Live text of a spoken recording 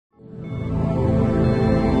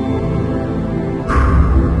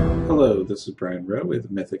Hello, this is Brian Rowe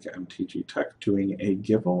with Mythic MTG Tech doing a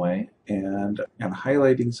giveaway and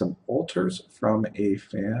highlighting some altars from a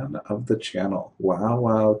fan of the channel,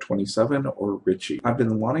 Wowwow27 or Richie. I've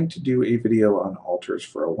been wanting to do a video on altars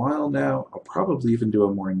for a while now. I'll probably even do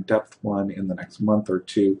a more in-depth one in the next month or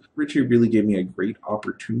two. Richie really gave me a great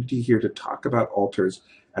opportunity here to talk about altars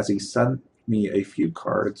as he sent me a few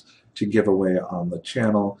cards to give away on the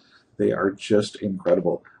channel. They are just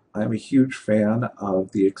incredible. I'm a huge fan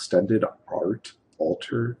of the extended art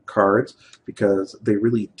altar cards because they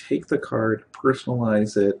really take the card,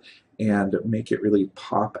 personalize it, and make it really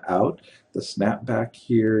pop out. The snapback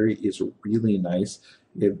here is really nice.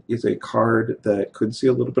 It is a card that could see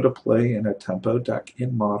a little bit of play in a tempo deck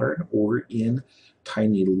in Modern or in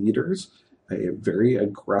Tiny Leaders. A very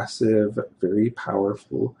aggressive, very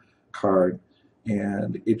powerful card,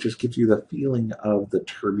 and it just gives you the feeling of the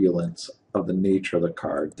turbulence of the nature of the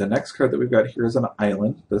card. The next card that we've got here is an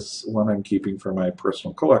island. This one I'm keeping for my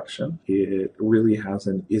personal collection. It really has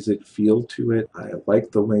an is it feel to it. I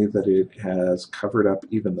like the way that it has covered up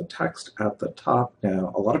even the text at the top.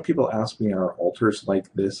 Now, a lot of people ask me, are altars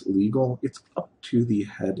like this legal? It's up to the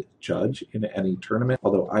head judge in any tournament,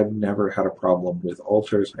 although I've never had a problem with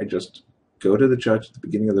altars. I just go to the judge at the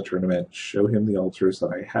beginning of the tournament, show him the altars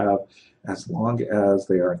that I have, as long as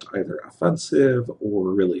they aren't either offensive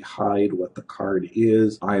or really hide what the card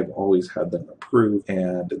is. I've always had them approved,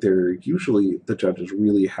 and they're usually, the judge is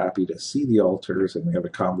really happy to see the altars, and we have a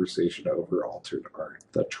conversation over altered art.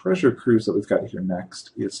 The treasure cruise that we've got here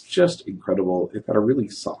next is just incredible. It's got a really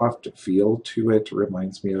soft feel to it. It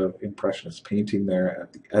reminds me of Impressionist painting there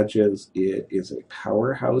at the edges. It is a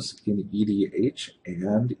powerhouse in EDH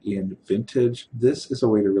and in Vintage. This is a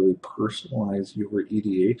way to really personalize your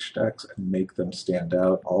EDH decks and make them stand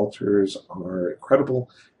out. Altars are incredible,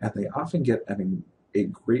 and they often get a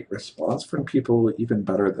great response from people, even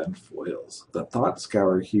better than foils. The Thought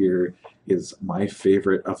Scour here is my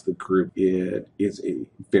favorite of the group. It is a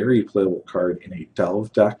very playable card in a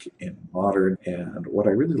Delve deck in Modern, and what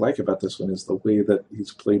I really like about this one is the way that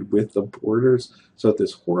he's played with the borders, so that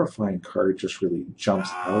this horrifying card just really jumps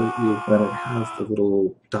out at you when it has the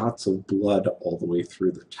little dots of blood all the way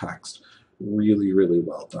through the text. Really, really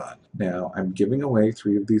well done. Now, I'm giving away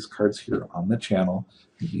 3 of these cards here on the channel.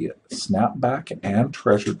 The Snapback and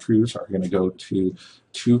Treasure Cruise are going to go to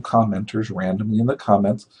 2 commenters randomly in the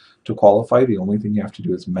comments. To qualify, the only thing you have to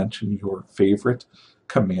do is mention your favorite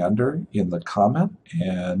commander in the comment,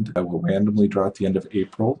 and I will randomly draw at the end of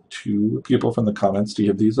April 2 people from the comments to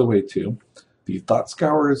give these away to. The Thought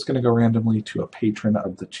Scour is going to go randomly to a patron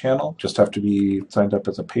of the channel. Just have to be signed up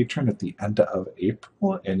as a patron at the end of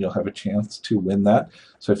April, and you'll have a chance to win that.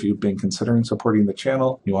 So if you've been considering supporting the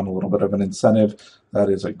channel, you want a little bit of an incentive, that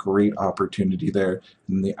is a great opportunity there.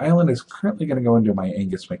 And the island is currently going to go into my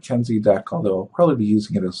Angus Mackenzie deck, although I'll probably be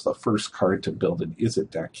using it as the first card to build an Is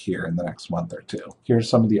It deck here in the next month or 2. Here's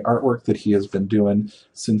some of the artwork that he has been doing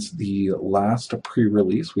since the last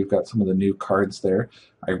pre-release. We've got some of the new cards there.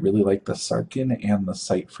 I really like the Sarkin and the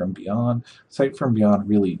Sight from Beyond. Sight from Beyond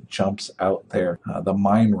really jumps out there. The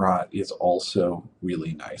Mine Rot is also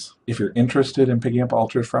really nice. If you're interested in picking up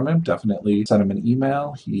altars from him, definitely send him an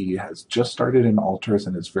email. He has just started in altars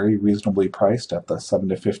and is very reasonably priced at the $7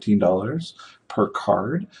 to $15 per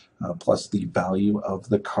card, plus the value of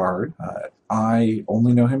the card. I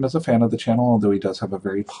only know him as a fan of the channel, although he does have a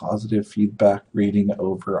very positive feedback rating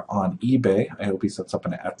over on eBay. I hope he sets up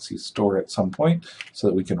an Etsy store at some point so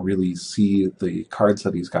that we can really see the cards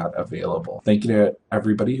that he's got available. Thank you to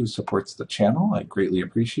everybody who supports the channel. I greatly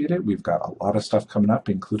appreciate it. We've got a lot of stuff coming up,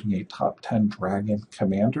 including a top 10 Dragon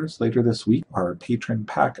Commanders later this week, our patron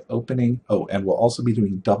pack opening. Oh, and we'll also be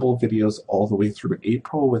doing double videos all the way through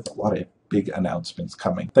April with a lot of big announcements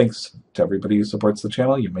coming. Thanks to everybody who supports the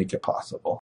channel. You make it possible.